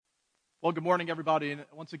Well, good morning, everybody. And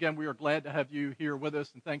once again, we are glad to have you here with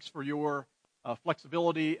us. And thanks for your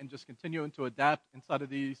flexibility and just continuing to adapt inside of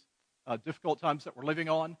these difficult times that we're living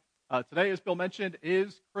on. Today, as Bill mentioned,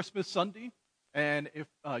 is Christmas Sunday. And if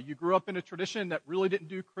you grew up in a tradition that really didn't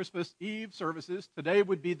do Christmas Eve services, today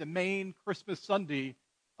would be the main Christmas Sunday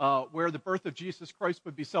where the birth of Jesus Christ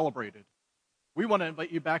would be celebrated. We want to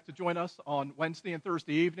invite you back to join us on Wednesday and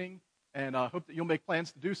Thursday evening, and hope that you'll make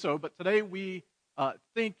plans to do so. But today we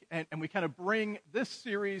think and we kind of bring this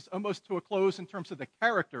series almost to a close in terms of the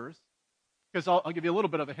characters, because I'll give you a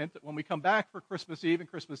little bit of a hint that when we come back for Christmas Eve and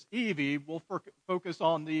Christmas Eve, we'll focus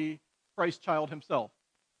on the Christ child himself.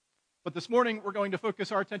 But this morning, we're going to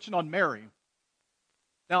focus our attention on Mary.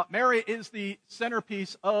 Now, Mary is the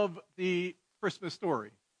centerpiece of the Christmas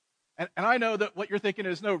story. And I know that what you're thinking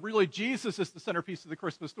is, no, really, Jesus is the centerpiece of the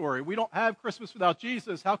Christmas story. We don't have Christmas without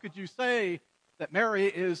Jesus. How could you say that Mary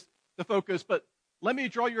is the focus? But let me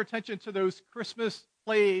draw your attention to those Christmas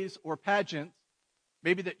plays or pageants,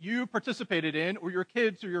 maybe that you participated in or your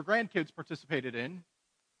kids or your grandkids participated in,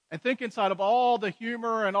 and think inside of all the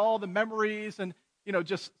humor and all the memories and,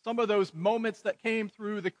 just some of those moments that came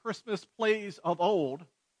through the Christmas plays of old.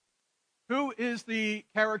 Who is the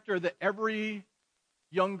character that every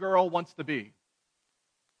young girl wants to be?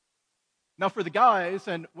 Now, for the guys,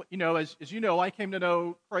 and as you know, I came to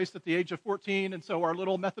know Christ at the age of 14, and so our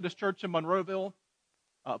little Methodist church in Monroeville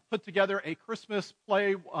put together a Christmas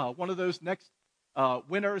play, one of those next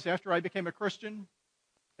winners after I became a Christian.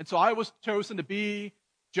 And so I was chosen to be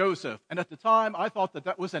Joseph. And at the time, I thought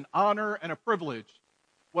that was an honor and a privilege.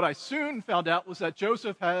 What I soon found out was that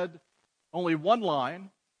Joseph had only one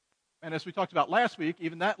line. And as we talked about last week,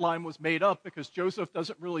 even that line was made up because Joseph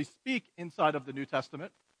doesn't really speak inside of the New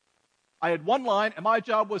Testament. I had one line, and my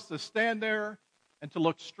job was to stand there and to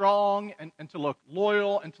look strong and to look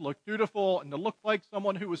loyal and to look dutiful and to look like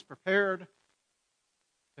someone who was prepared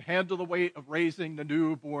to handle the weight of raising the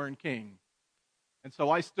newborn king. And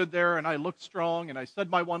so I stood there and I looked strong and I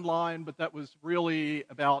said my one line, but that was really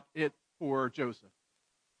about it for Joseph.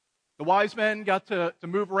 The wise men got to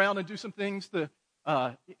move around and do some things. The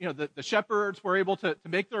shepherds were able to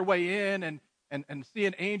make their way in and see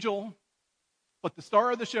an angel. But the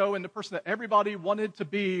star of the show and the person that everybody wanted to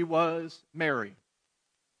be was Mary.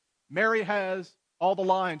 Mary has all the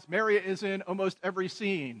lines. Mary is in almost every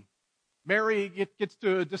scene. Mary gets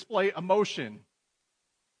to display emotion.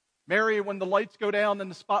 Mary, when the lights go down and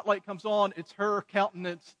the spotlight comes on, it's her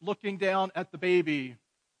countenance looking down at the baby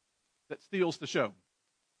that steals the show.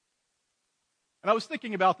 And I was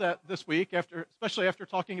thinking about that this week, especially after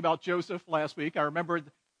talking about Joseph last week. I remembered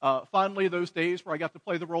fondly those days where I got to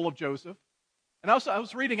play the role of Joseph. And I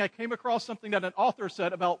was reading, I came across something that an author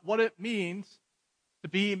said about what it means to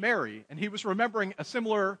be Mary. And he was remembering a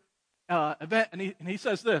similar event, and he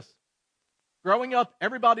says this: growing up,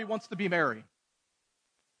 everybody wants to be Mary.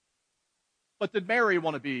 But did Mary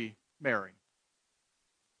want to be Mary?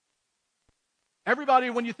 Everybody,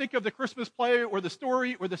 when you think of the Christmas play or the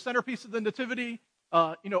story or the centerpiece of the Nativity,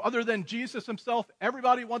 other than Jesus himself,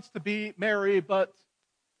 everybody wants to be Mary, but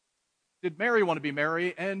did Mary want to be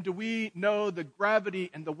Mary? And do we know the gravity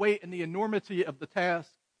and the weight and the enormity of the task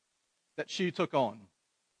that she took on?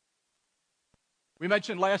 We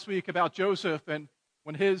mentioned last week about Joseph, and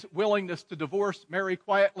when his willingness to divorce Mary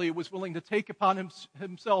quietly was willing to take upon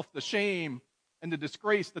himself the shame and the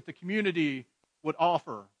disgrace that the community would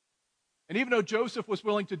offer. And even though Joseph was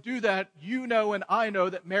willing to do that, you know and I know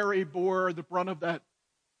that Mary bore the brunt of that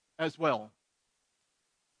as well.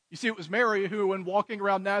 You see, it was Mary who, when walking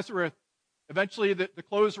around Nazareth, eventually the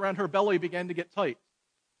clothes around her belly began to get tight.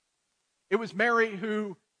 It was Mary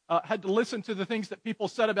who had to listen to the things that people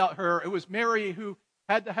said about her. It was Mary who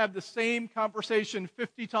had to have the same conversation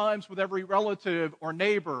 50 times with every relative or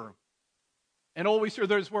neighbor and always hear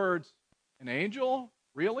those words, "An angel?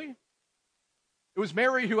 Really?" It was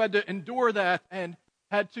Mary who had to endure that and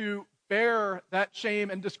had to bear that shame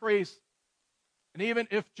and disgrace. And even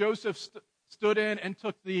if Joseph stood in and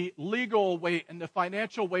took the legal weight and the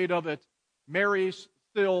financial weight of it, Mary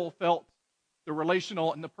still felt the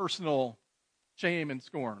relational and the personal shame and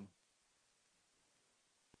scorn.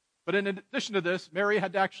 But in addition to this, Mary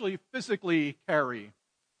had to actually physically carry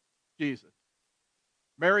Jesus.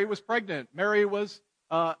 Mary was pregnant. Mary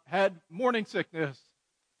had morning sickness.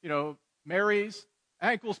 Mary's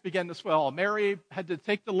ankles began to swell. Mary had to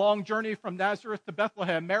take the long journey from Nazareth to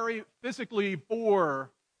Bethlehem. Mary physically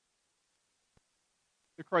bore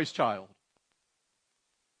the Christ child.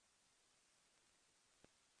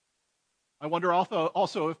 I wonder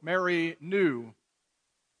also if Mary knew,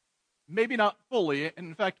 maybe not fully, and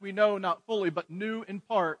in fact we know not fully, but knew in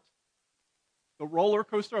part the roller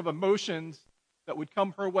coaster of emotions that would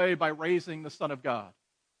come her way by raising the Son of God.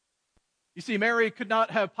 You see, Mary could not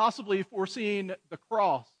have possibly foreseen the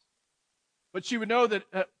cross, but she would know that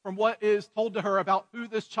from what is told to her about who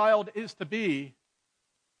this child is to be,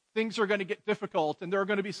 things are going to get difficult, and there are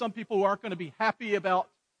going to be some people who aren't going to be happy about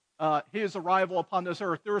his arrival upon this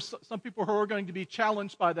earth. There are some people who are going to be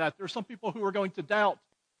challenged by that. There are some people who are going to doubt.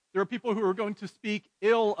 There are people who are going to speak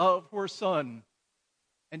ill of her son.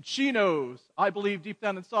 And she knows, I believe deep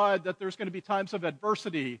down inside, that there's going to be times of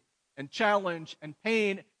adversity and challenge and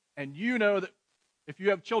pain. And you know that if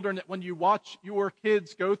you have children, that when you watch your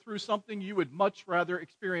kids go through something, you would much rather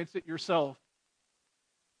experience it yourself.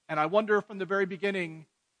 And I wonder from the very beginning,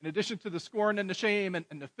 in addition to the scorn and the shame and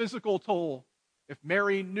the physical toll, if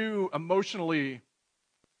Mary knew emotionally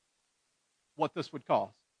what this would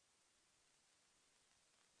cost.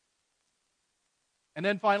 And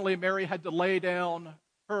then finally, Mary had to lay down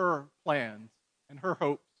her plans and her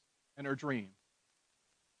hopes and her dreams.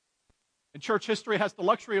 And church history has the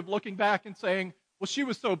luxury of looking back and saying, well, she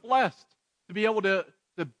was so blessed to be able to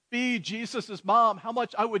be Jesus' mom. How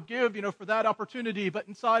much I would give, for that opportunity. But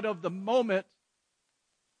inside of the moment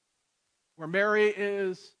where Mary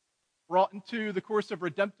is brought into the course of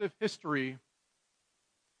redemptive history,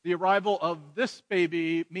 the arrival of this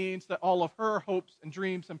baby means that all of her hopes and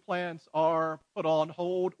dreams and plans are put on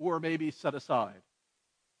hold or maybe set aside.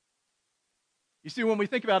 You see, when we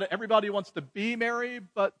think about it, everybody wants to be Mary,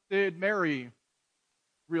 but did Mary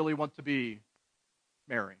really want to be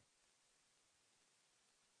Mary?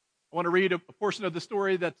 I want to read a portion of the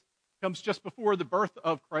story that comes just before the birth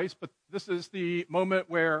of Christ, but this is the moment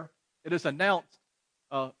where it is announced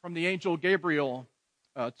from the angel Gabriel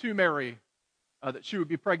to Mary that she would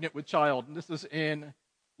be pregnant with child. And this is in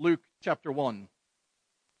Luke chapter 1,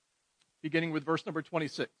 beginning with verse number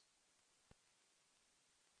 26.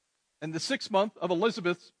 In the 6th month of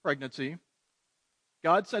Elizabeth's pregnancy,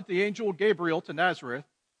 God sent the angel Gabriel to Nazareth,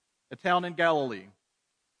 a town in Galilee,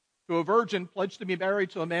 to a virgin pledged to be married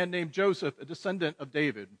to a man named Joseph, a descendant of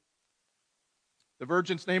David. The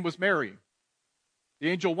virgin's name was Mary. The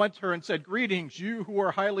angel went to her and said, "Greetings, you who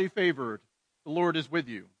are highly favored. The Lord is with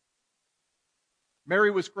you." Mary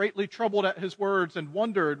was greatly troubled at his words and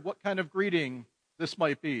wondered what kind of greeting this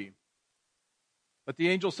might be. But the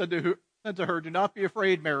angel said to her, "Do not be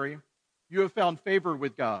afraid, Mary. You have found favor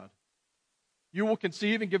with God. You will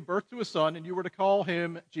conceive and give birth to a son, and you are to call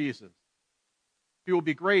him Jesus. He will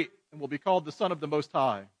be great and will be called the Son of the Most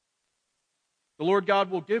High. The Lord God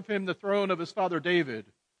will give him the throne of his father David,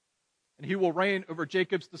 and he will reign over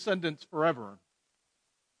Jacob's descendants forever.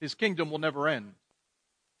 His kingdom will never end."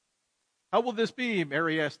 "How will this be,"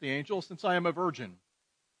 Mary asked the angel, "since I am a virgin?"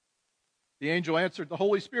 The angel answered, "The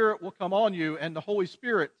Holy Spirit will come on you, and the Holy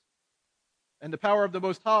Spirit and the power of the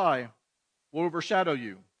Most High will overshadow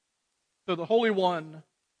you. So the Holy One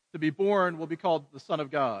to be born will be called the Son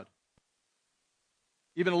of God.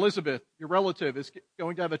 Even Elizabeth, your relative, is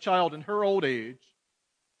going to have a child in her old age,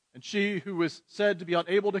 and she who was said to be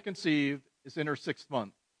unable to conceive is in her 6th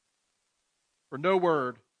month. For no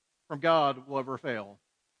word from God will ever fail."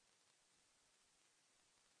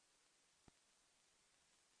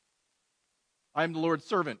 "I am the Lord's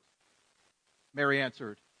servant," Mary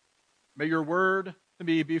answered. "May your word to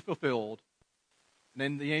me be fulfilled." And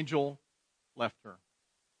then the angel left her.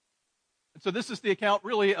 And so this is the account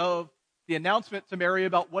really of the announcement to Mary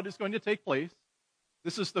about what is going to take place.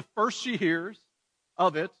 This is the first she hears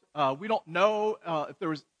of it. We don't know if there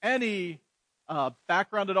was any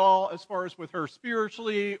background at all as far as with her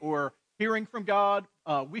spiritually or hearing from God.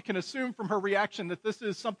 We can assume from her reaction that this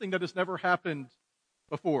is something that has never happened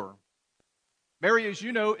before. Mary, as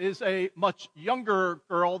you know, is a much younger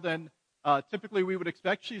girl than typically we would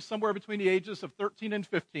expect. She's somewhere between the ages of 13 and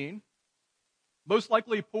 15. Most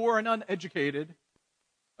likely poor and uneducated.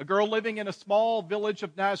 A girl living in a small village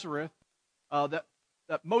of Nazareth that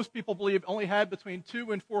most people believe only had between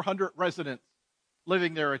 200 and 400 residents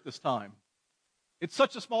living there at this time. It's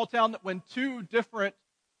such a small town that when two different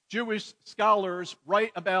Jewish scholars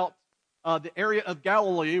write about the area of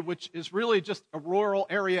Galilee, which is really just a rural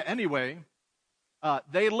area anyway,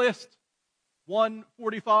 they list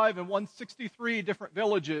 145 and 163 different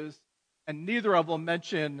villages, and neither of them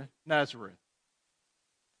mention Nazareth.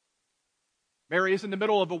 Mary is in the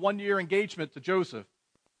middle of a 1-year engagement to Joseph,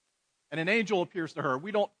 and an angel appears to her.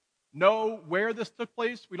 We don't know where this took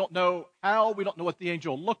place. We don't know how. We don't know what the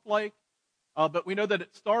angel looked like, but we know that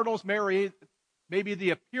it startles Mary, maybe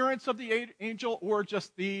the appearance of the angel or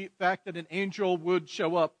just the fact that an angel would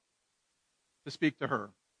show up to speak to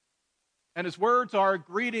her. And his words are,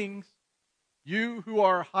 "Greetings, you who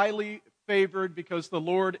are highly favored, because the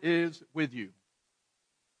Lord is with you."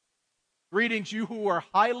 Greetings, you who are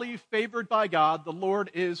highly favored by God, the Lord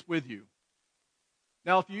is with you.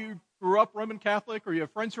 Now, if you grew up Roman Catholic or you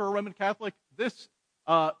have friends who are Roman Catholic, this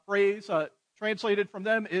phrase translated from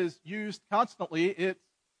them is used constantly. It's,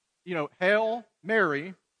 Hail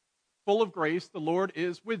Mary, full of grace, the Lord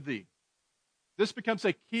is with thee. This becomes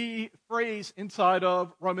a key phrase inside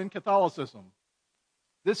of Roman Catholicism.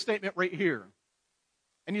 This statement right here.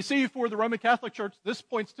 And you see, for the Roman Catholic Church, this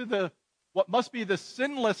points to what must be the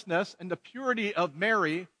sinlessness and the purity of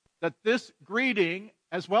Mary, that this greeting,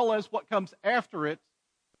 as well as what comes after it,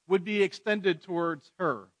 would be extended towards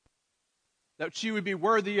her. That she would be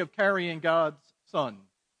worthy of carrying God's Son.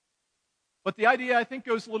 But the idea, I think,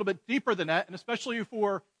 goes a little bit deeper than that, and especially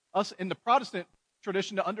for us in the Protestant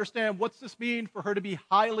tradition to understand what's this mean for her to be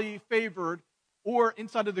highly favored, or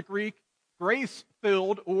inside of the Greek,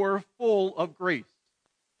 grace-filled or full of grace.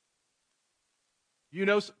 You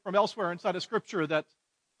know from elsewhere inside of Scripture that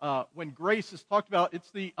when grace is talked about, it's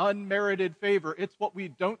the unmerited favor. It's what we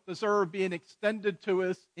don't deserve being extended to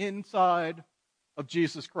us inside of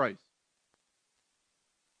Jesus Christ.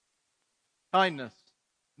 Kindness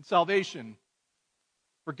and salvation,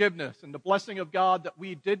 forgiveness, and the blessing of God that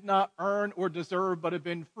we did not earn or deserve but have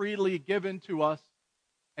been freely given to us.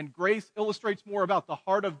 And grace illustrates more about the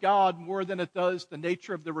heart of God more than it does the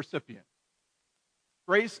nature of the recipient.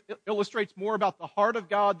 Grace illustrates more about the heart of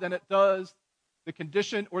God than it does the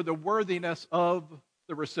condition or the worthiness of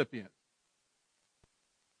the recipient.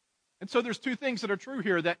 And so there's two things that are true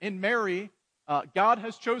here, that in Mary, God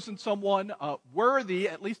has chosen someone worthy,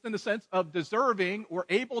 at least in the sense of deserving or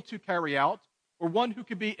able to carry out, or one who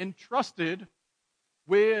can be entrusted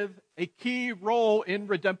with a key role in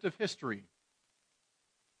redemptive history.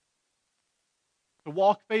 To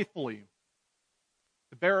walk faithfully,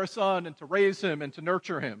 to bear a son and to raise him and to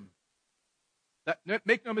nurture him.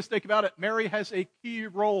 Make no mistake about it, Mary has a key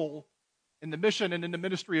role in the mission and in the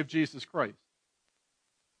ministry of Jesus Christ.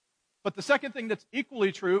 But the second thing that's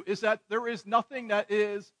equally true is that there is nothing that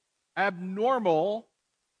is abnormal,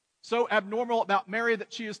 so abnormal about Mary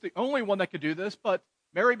that she is the only one that could do this, but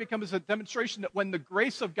Mary becomes a demonstration that when the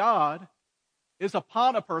grace of God is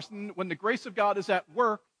upon a person, when the grace of God is at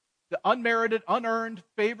work, the unmerited, unearned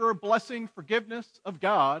favor, blessing, forgiveness of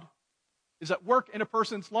God is at work in a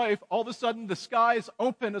person's life, all of a sudden the skies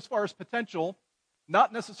open as far as potential,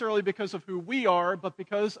 not necessarily because of who we are, but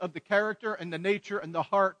because of the character and the nature and the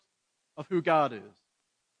heart of who God is.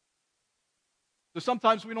 So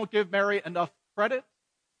sometimes we don't give Mary enough credit,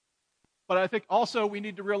 but I think also we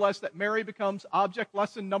need to realize that Mary becomes object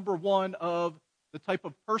lesson number one of the type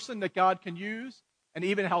of person that God can use, and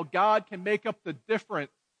even how God can make up the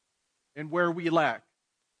difference in where we lack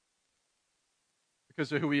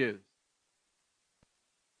because of who he is.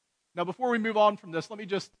 Now, before we move on from this, let me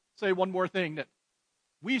just say one more thing, that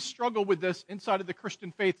we struggle with this inside of the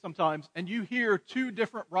Christian faith sometimes, and you hear two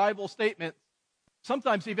different rival statements,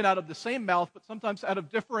 sometimes even out of the same mouth, but sometimes out of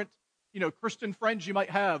different, Christian friends you might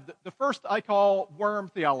have. The first I call worm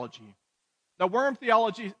theology. Now, worm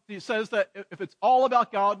theology says that if it's all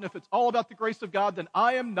about God and if it's all about the grace of God, then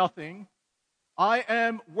I am nothing. I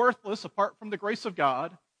am worthless apart from the grace of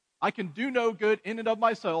God. I can do no good in and of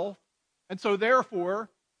myself. And so therefore,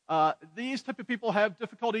 these type of people have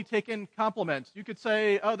difficulty taking compliments. You could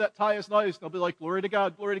say, oh, that tie is nice. They'll be like, glory to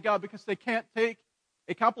God, because they can't take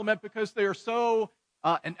a compliment because they are so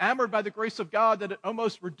enamored by the grace of God that it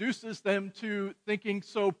almost reduces them to thinking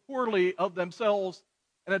so poorly of themselves.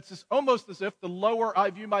 And it's just almost as if the lower I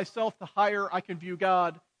view myself, the higher I can view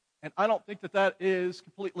God. And I don't think that that is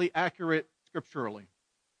completely accurate scripturally.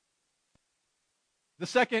 The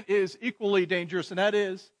second is equally dangerous, and that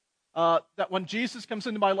is that when Jesus comes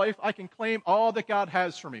into my life, I can claim all that God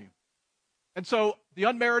has for me. And so the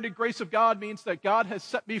unmerited grace of God means that God has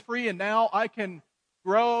set me free, and now I can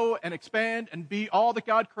grow and expand and be all that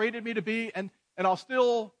God created me to be, and I'll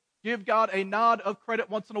still give God a nod of credit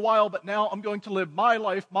once in a while, but now I'm going to live my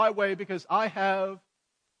life my way because I have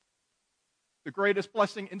the greatest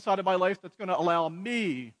blessing inside of my life that's going to allow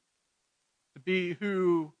me to be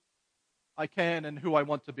who I can and who I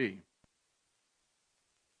want to be.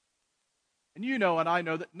 And you know and I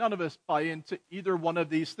know that none of us buy into either one of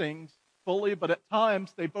these things fully, but at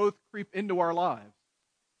times they both creep into our lives.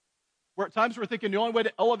 Where at times we're thinking the only way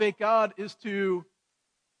to elevate God is to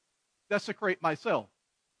desecrate myself.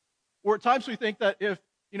 Or at times we think that if,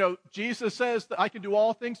 Jesus says that I can do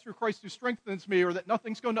all things through Christ who strengthens me, or that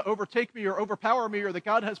nothing's going to overtake me or overpower me, or that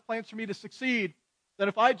God has plans for me to succeed, that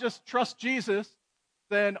if I just trust Jesus,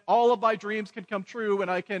 then all of my dreams can come true and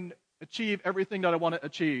I can achieve everything that I want to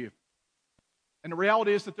achieve. And the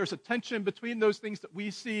reality is that there's a tension between those things that we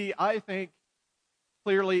see, I think,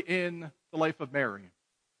 clearly in the life of Mary.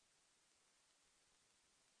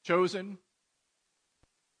 Chosen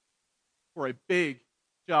for a big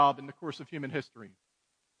job in the course of human history.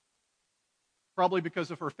 Probably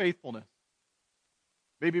because of her faithfulness.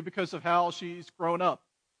 Maybe because of how she's grown up.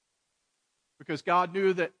 Because God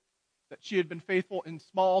knew that she had been faithful in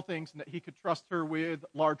small things and that he could trust her with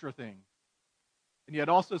larger things. And yet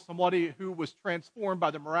also somebody who was transformed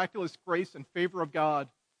by the miraculous grace and favor of God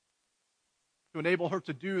to enable her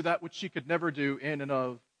to do that which she could never do in and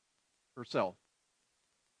of herself.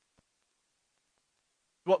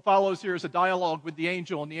 What follows here is a dialogue with the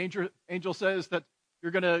angel, and the angel says that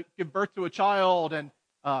you're going to give birth to a child, and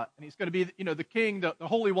he's going to be, the king, the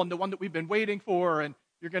Holy One, the one that we've been waiting for, and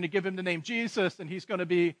you're going to give him the name Jesus, and he's going to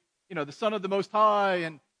be, the Son of the Most High,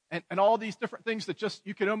 and all these different things that just,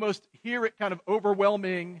 you can almost hear it kind of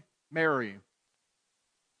overwhelming Mary.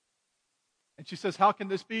 And she says, how can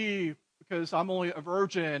this be? Because I'm only a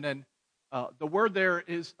virgin, and the word there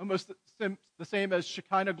is almost the same as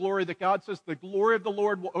Shekinah glory, that God says the glory of the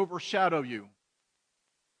Lord will overshadow you.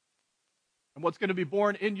 And what's going to be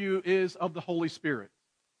born in you is of the Holy Spirit.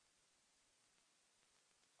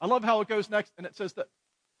 I love how it goes next, and it says that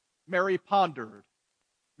Mary pondered.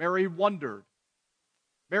 Mary wondered.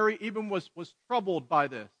 Mary even was troubled by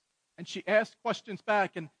this. And she asked questions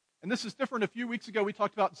back. And this is different. A few weeks ago, we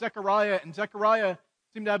talked about Zechariah, and Zechariah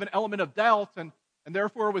seemed to have an element of doubt, and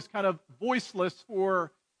therefore was kind of voiceless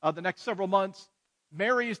for the next several months.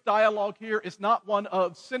 Mary's dialogue here is not one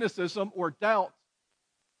of cynicism or doubt,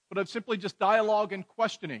 but of simply just dialogue and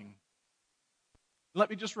questioning. Let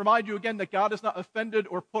me just remind you again that God is not offended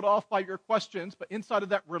or put off by your questions, but inside of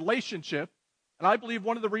that relationship. And I believe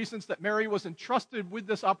one of the reasons that Mary was entrusted with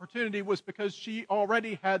this opportunity was because she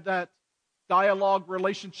already had that dialogue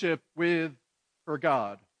relationship with her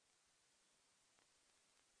God.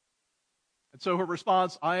 And so her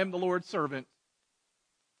response, I am the Lord's servant.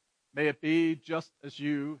 May it be just as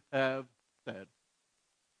you have said.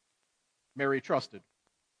 Mary trusted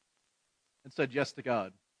and said yes to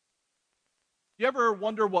God. Do you ever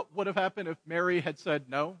wonder what would have happened if Mary had said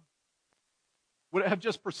no? Would it have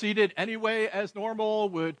just proceeded anyway as normal?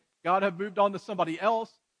 Would God have moved on to somebody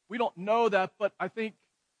else? We don't know that, but I think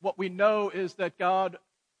what we know is that God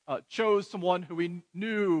chose someone who he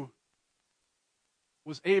knew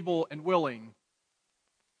was able and willing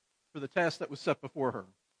for the task that was set before her.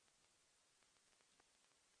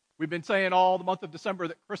 We've been saying all the month of December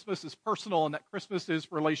that Christmas is personal and that Christmas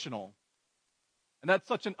is relational. And that's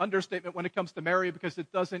such an understatement when it comes to Mary, because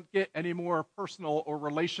it doesn't get any more personal or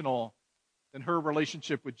relational than her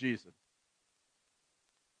relationship with Jesus.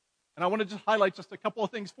 And I want to just highlight just a couple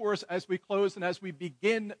of things for us as we close and as we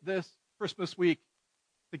begin this Christmas week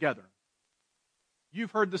together.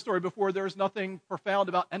 You've heard the story before. There's nothing profound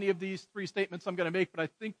about any of these three statements I'm going to make, but I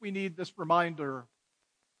think we need this reminder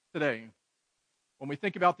today when we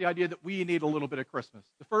think about the idea that we need a little bit of Christmas.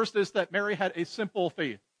 The first is that Mary had a simple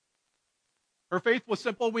faith. Her faith was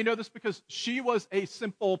simple. We know this because she was a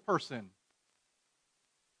simple person.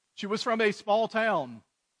 She was from a small town.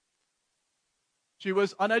 She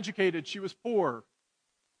was uneducated. She was poor.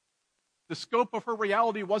 The scope of her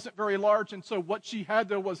reality wasn't very large, and so what she had,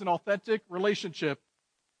 though, was an authentic relationship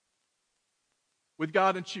with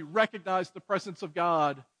God, and she recognized the presence of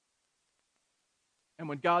God. And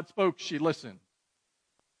when God spoke, she listened,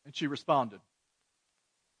 and she responded.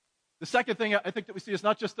 The second thing I think that we see is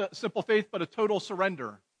not just a simple faith, but a total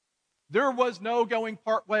surrender. There was no going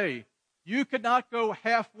part way. You could not go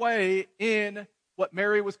halfway in what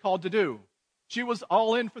Mary was called to do. She was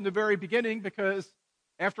all in from the very beginning because,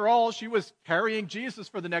 after all, she was carrying Jesus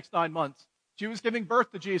for the next 9 months. She was giving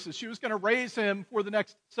birth to Jesus. She was going to raise him for the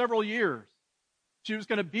next several years. She was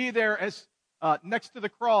going to be there as next to the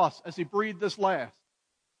cross as he breathed this last.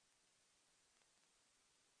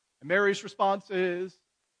 And Mary's response is,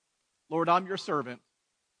 Lord, I'm your servant.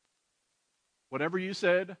 Whatever you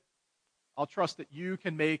said, I'll trust that you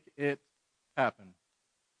can make it happen.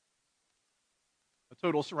 A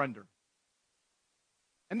total surrender.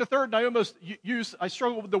 And the third, and I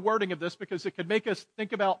struggle with the wording of this because it could make us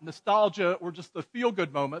think about nostalgia or just the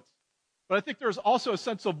feel-good moments. But I think there's also a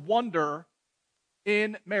sense of wonder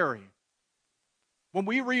in Mary. When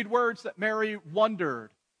we read words that Mary wondered,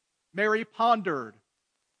 Mary pondered,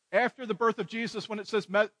 after the birth of Jesus, when it says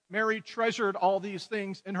Mary treasured all these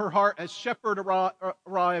things in her heart as shepherds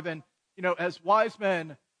arrive and, as wise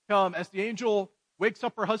men come, as the angel wakes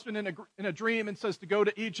up her husband in a dream and says to go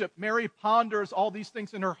to Egypt, Mary ponders all these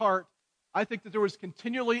things in her heart. I think that there was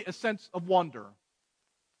continually a sense of wonder.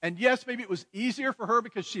 And yes, maybe it was easier for her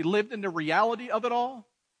because she lived in the reality of it all.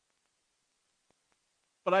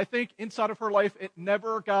 But I think inside of her life, it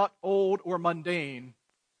never got old or mundane,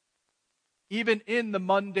 even in the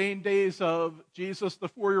mundane days of Jesus the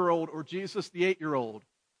 4-year-old or Jesus the 8-year-old.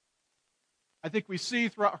 I think we see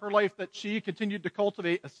throughout her life that she continued to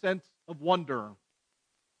cultivate a sense of wonder,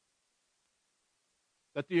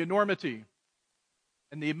 that the enormity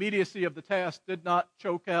and the immediacy of the task did not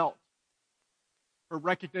choke out her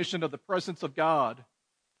recognition of the presence of God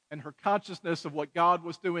and her consciousness of what God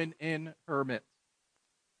was doing in her midst.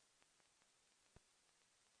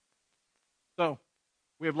 So,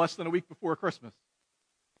 we have less than a week before Christmas.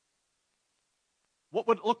 What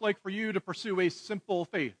would it look like for you to pursue a simple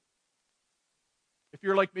faith? If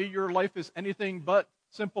you're like me, your life is anything but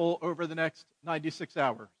simple over the next 96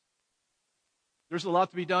 hours. There's a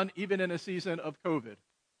lot to be done, even in a season of COVID.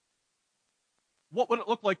 What would it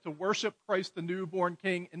look like to worship Christ, the newborn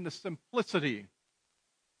King, in the simplicity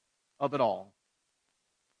of it all?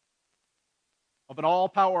 Of an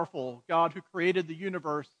all-powerful God who created the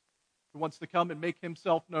universe, who wants to come and make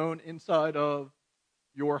himself known inside of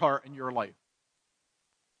your heart and your life.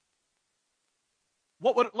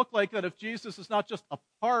 What would it look like that if Jesus is not just a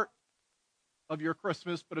part of your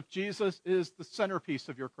Christmas, but if Jesus is the centerpiece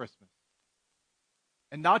of your Christmas?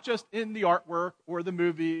 And not just in the artwork or the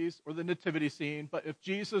movies or the nativity scene, but if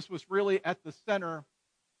Jesus was really at the center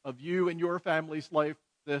of you and your family's life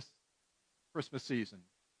this Christmas season.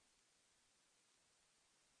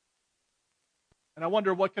 And I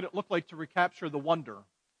wonder, what could it look like to recapture the wonder,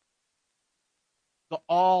 the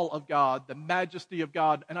awe of God, the majesty of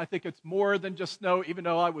God? And I think it's more than just snow, even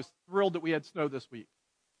though I was thrilled that we had snow this week.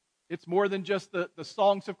 It's more than just the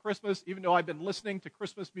songs of Christmas, even though I've been listening to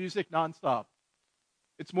Christmas music nonstop.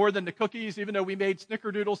 It's more than the cookies, even though we made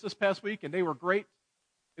snickerdoodles this past week and they were great.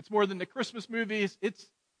 It's more than the Christmas movies. It's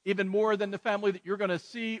even more than the family that you're going to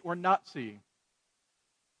see or not see.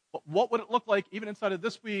 But what would it look like, even inside of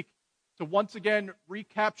this week, to once again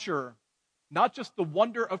recapture not just the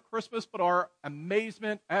wonder of Christmas, but our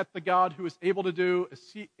amazement at the God who is able to do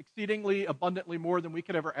exceedingly abundantly more than we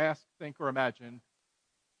could ever ask, think, or imagine.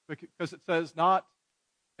 Because it says not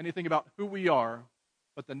anything about who we are,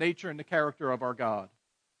 but the nature and the character of our God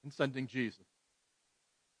in sending Jesus.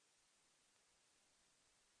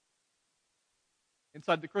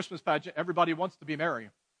 Inside the Christmas pageant, everybody wants to be merry.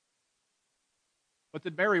 But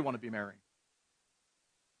did Mary want to be merry?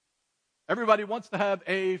 Everybody wants to have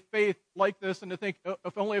a faith like this and to think,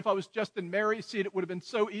 if only if I was just in Mary's seat, it would have been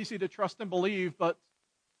so easy to trust and believe. But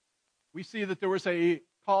we see that there was a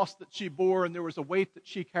cost that she bore and there was a weight that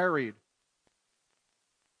she carried.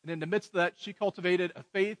 And in the midst of that, she cultivated a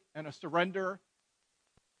faith and a surrender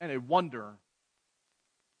and a wonder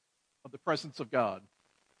of the presence of God.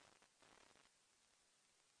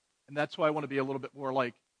 And that's why I want to be a little bit more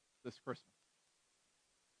like this Christmas.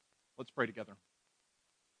 Let's pray together.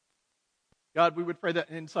 God, we would pray that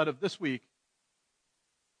inside of this week,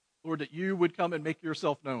 Lord, that you would come and make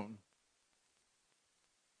yourself known.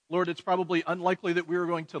 Lord, it's probably unlikely that we are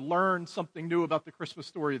going to learn something new about the Christmas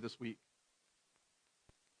story this week.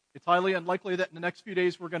 It's highly unlikely that in the next few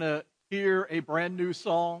days we're going to hear a brand new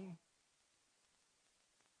song.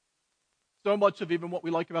 So much of even what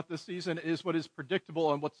we like about this season is what is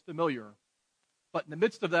predictable and what's familiar. But in the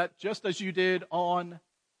midst of that, just as you did on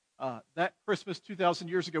that Christmas 2,000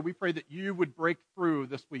 years ago, we pray that you would break through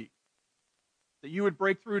this week. That you would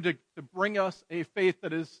break through to bring us a faith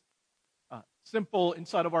that is simple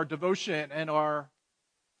inside of our devotion and our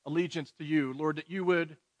allegiance to you. Lord, that you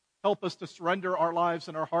would help us to surrender our lives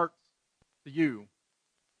and our hearts to you.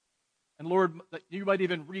 And Lord, that you might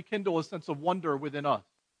even rekindle a sense of wonder within us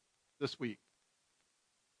this week.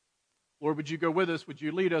 Lord, would you go with us? Would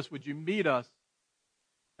you lead us? Would you meet us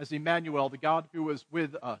as Emmanuel, the God who is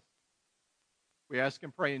with us? We ask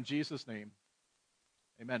and pray in Jesus' name.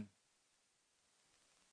 Amen.